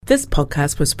This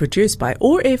podcast was produced by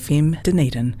OARsome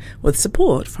Dunedin with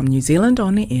support from New Zealand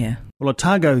On Air. Well,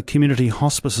 Otago Community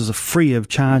Hospice is a free of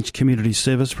charge community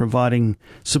service providing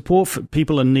support for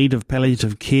people in need of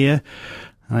palliative care.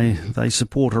 They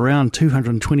support around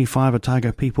 225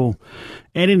 Otago people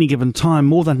at any given time,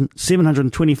 more than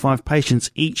 725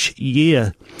 patients each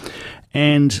year.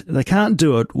 And they can't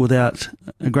do it without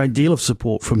a great deal of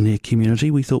support from their community.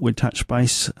 We thought we'd touch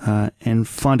base and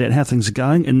find out how things are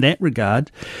going. In that regard,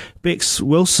 Becs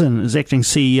Wilson is acting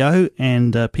CEO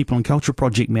and People and Culture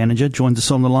Project Manager, joins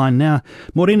us on the line now.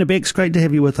 Morena, Becs, great to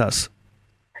have you with us.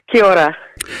 Kia ora.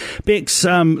 Becs,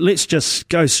 let's just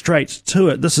go straight to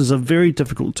it. This is a very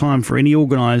difficult time for any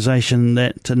organisation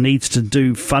that needs to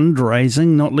do fundraising,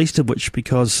 not least of which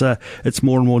because it's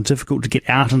more and more difficult to get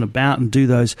out and about and do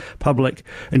those public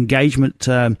engagement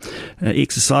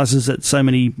exercises that so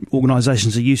many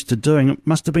organisations are used to doing. It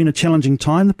must have been a challenging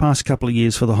time the past couple of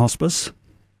years for the hospice.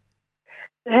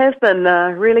 It has been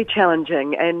really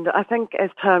challenging, and I think as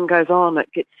time goes on, it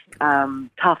gets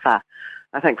tougher.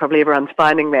 I think probably everyone's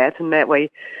finding that, and that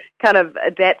we kind of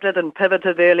adapted and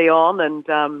pivoted early on, and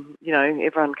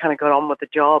everyone kind of got on with the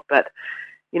job. But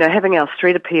having our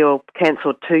street appeal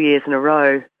cancelled 2 years in a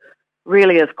row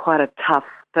really is quite a tough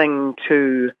thing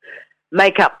to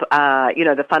make up.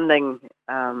 The funding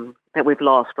that we've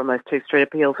lost from those two street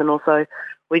appeals, and also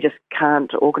we just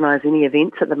can't organise any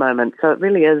events at the moment. So it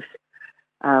really is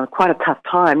quite a tough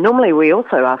time. Normally, we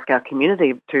also ask our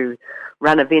community to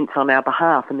run events on our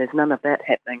behalf, and there's none of that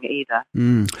happening either.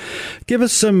 Give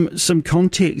us some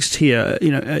context here.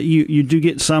 You do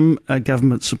get some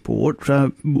government support.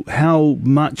 How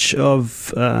much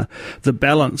of the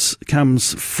balance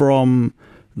comes from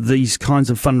these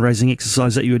kinds of fundraising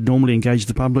exercises that you would normally engage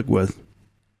the public with?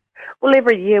 Well,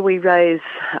 every year we raise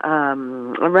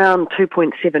around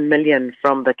 2.7 million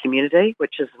from the community,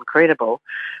 which is incredible.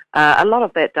 A lot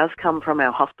of that does come from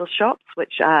our hospice shops,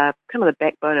 which are kind of the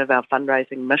backbone of our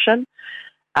fundraising mission.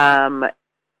 And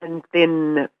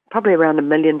then probably around $1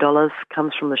 million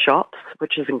comes from the shops,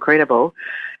 which is incredible.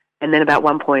 And then about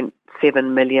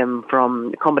 1.7 million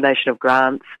from a combination of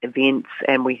grants, events,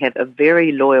 and we have a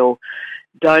very loyal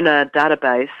donor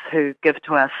database who give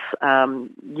to us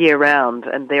year-round,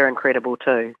 and they're incredible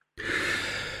too.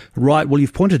 Right. Well,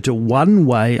 you've pointed to one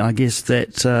way, I guess,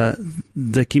 that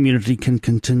the community can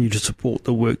continue to support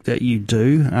the work that you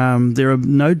do. There are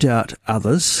no doubt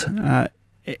others.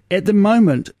 At the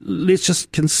moment, let's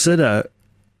just consider,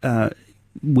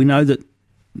 we know that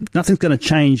nothing's going to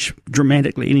change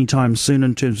dramatically anytime soon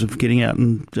in terms of getting out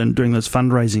and doing those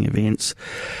fundraising events.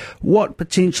 What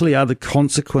potentially are the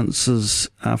consequences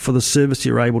for the service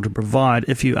you're able to provide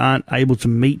if you aren't able to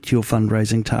meet your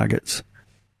fundraising targets?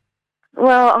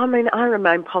 Well, I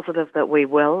remain positive that we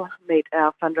will meet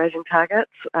our fundraising targets.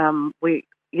 We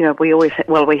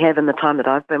have in the time that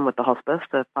I've been with the hospice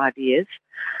for 5 years.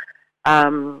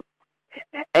 And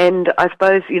I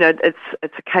suppose, it's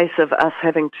a case of us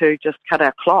having to just cut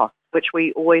our cloth, which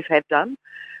we always have done.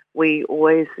 We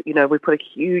always, we put a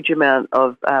huge amount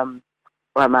of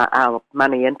our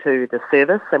money into the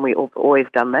service, and we've always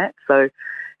done that. So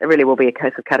it really will be a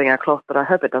case of cutting our cloth, but I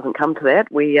hope it doesn't come to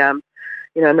that. We,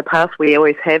 in the past, we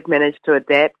always have managed to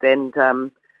adapt and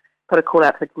put a call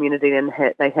out to the community, and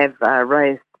they have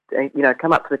raised,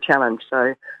 come up to the challenge.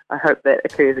 So I hope that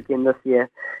occurs again this year.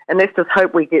 And let's just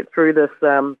hope we get through this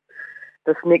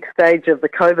this next stage of the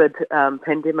COVID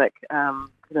pandemic,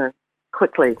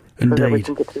 quickly. Indeed. So that we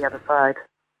can get to the other side.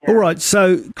 Yeah. All right.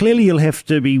 So clearly you'll have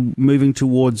to be moving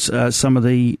towards some of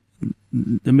the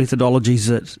methodologies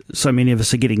that so many of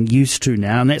us are getting used to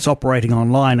now, and that's operating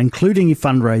online, including your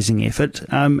fundraising effort.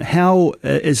 How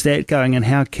is that going, and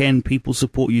how can people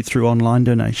support you through online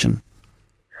donation?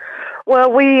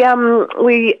 Well, we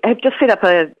have just set up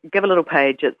a Give a Little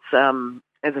page. It's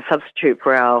as a substitute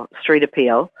for our street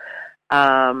appeal.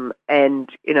 And,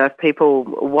 if people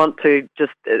want to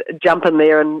just jump in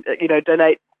there and,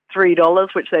 donate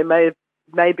 $3, which they may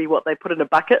be what they put in a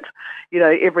bucket,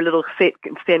 every little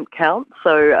cent counts.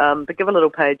 So the Give a Little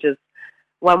page is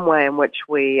one way in which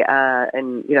we are,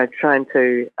 trying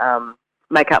to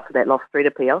make up for that lost street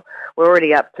appeal. We're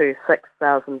already up to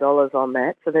 $6,000 on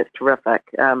that, so that's terrific.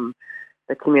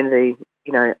 The community,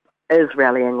 is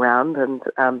rallying round, and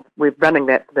we're running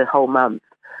that for the whole month.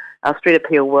 Our street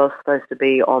appeal was supposed to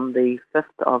be on the 5th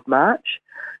of March,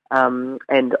 and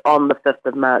on the 5th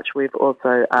of March, we've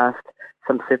also asked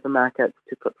some supermarkets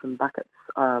to put some buckets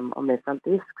on their front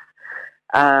desks.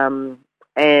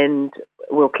 And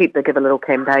we'll keep the Give a Little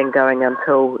campaign going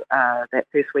until that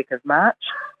first week of March.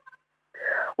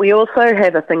 We also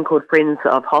have a thing called Friends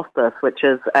of Hospice, which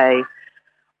is a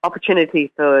opportunity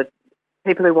for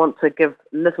people who want to give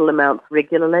little amounts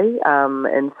regularly,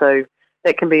 and so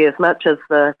that can be as much as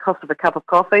the cost of a cup of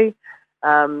coffee,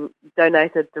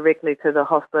 donated directly to the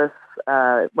hospice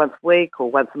once a week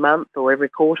or once a month or every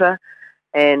quarter,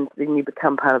 and then you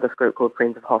become part of this group called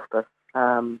Friends of Hospice,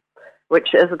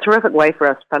 which is a terrific way for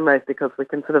us to fundraise because we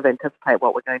can sort of anticipate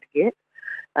what we're going to get.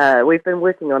 We've been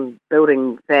working on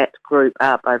building that group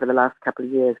up over the last couple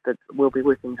of years, but we'll be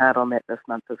working hard on that this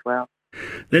month as well.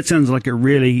 That sounds like a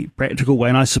really practical way,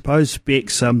 and I suppose,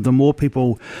 Becs, the more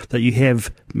people that you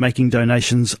have making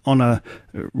donations on a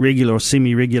regular or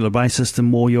semi-regular basis, the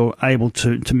more you're able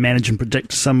to manage and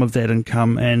predict some of that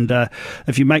income. And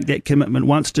if you make that commitment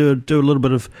once, do a little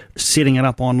bit of setting it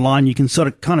up online, you can sort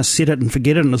of kind of set it and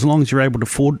forget it, and as long as you're able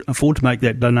to afford to make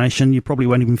that donation, you probably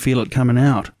won't even feel it coming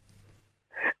out.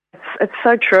 It's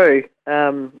so true.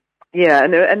 And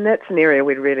that's an area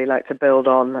we'd really like to build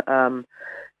on.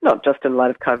 Not just in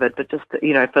light of COVID, but just, for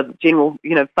general,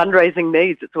 fundraising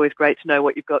needs. It's always great to know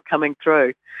what you've got coming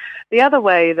through. The other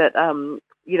way that,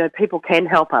 people can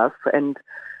help us, and,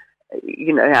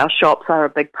 our shops are a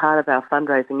big part of our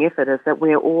fundraising effort, is that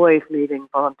we're always needing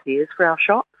volunteers for our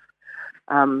shops.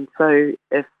 So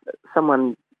if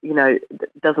someone,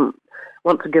 doesn't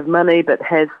want to give money but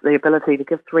has the ability to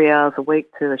give 3 hours a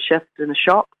week to a shift in a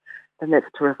shop, then that's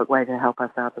a terrific way to help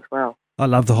us out as well. I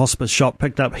love the hospice shop.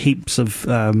 Picked up heaps of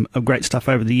great stuff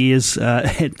over the years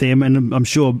at them, and I'm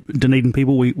sure Dunedin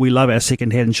people, we love our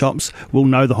second-hand shops. We'll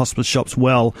know the hospice shops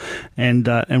well, and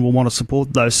we'll want to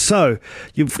support those. So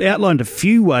you've outlined a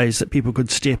few ways that people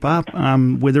could step up,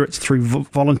 whether it's through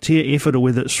volunteer effort or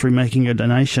whether it's through making a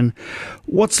donation.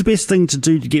 What's the best thing to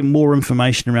do to get more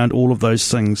information around all of those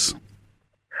things?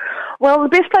 Well, the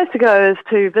best place to go is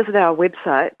to visit our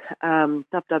website,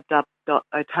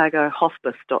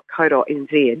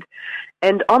 www.otagohospice.co.nz,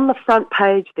 and on the front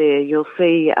page there you'll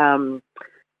see right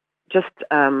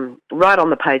on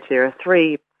the page there are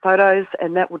 3 photos,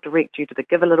 and that will direct you to the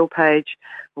Give a Little page,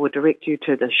 will direct you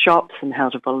to the shops and how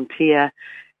to volunteer,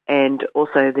 and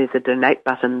also there's a donate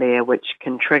button there which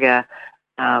can trigger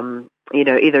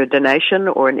either a donation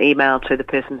or an email to the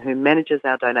person who manages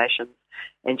our donations,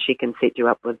 and she can set you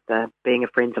up with being a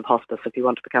Friends of Hospice if you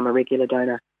want to become a regular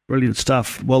donor. Brilliant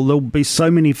stuff. Well, there'll be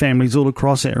so many families all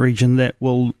across our region that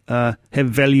will have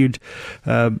valued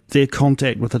their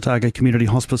contact with Otago Community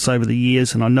Hospice over the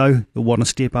years, and I know they'll want to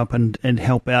step up and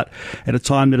help out at a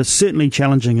time that is certainly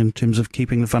challenging in terms of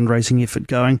keeping the fundraising effort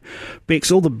going.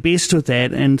 Becs, all the best with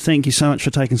that, and thank you so much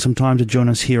for taking some time to join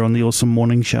us here on the OARsome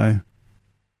Morning Show.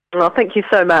 Well, thank you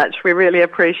so much. We really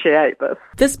appreciate this.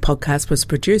 This podcast was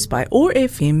produced by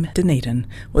OARfM Dunedin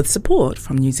with support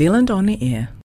from New Zealand On the Air.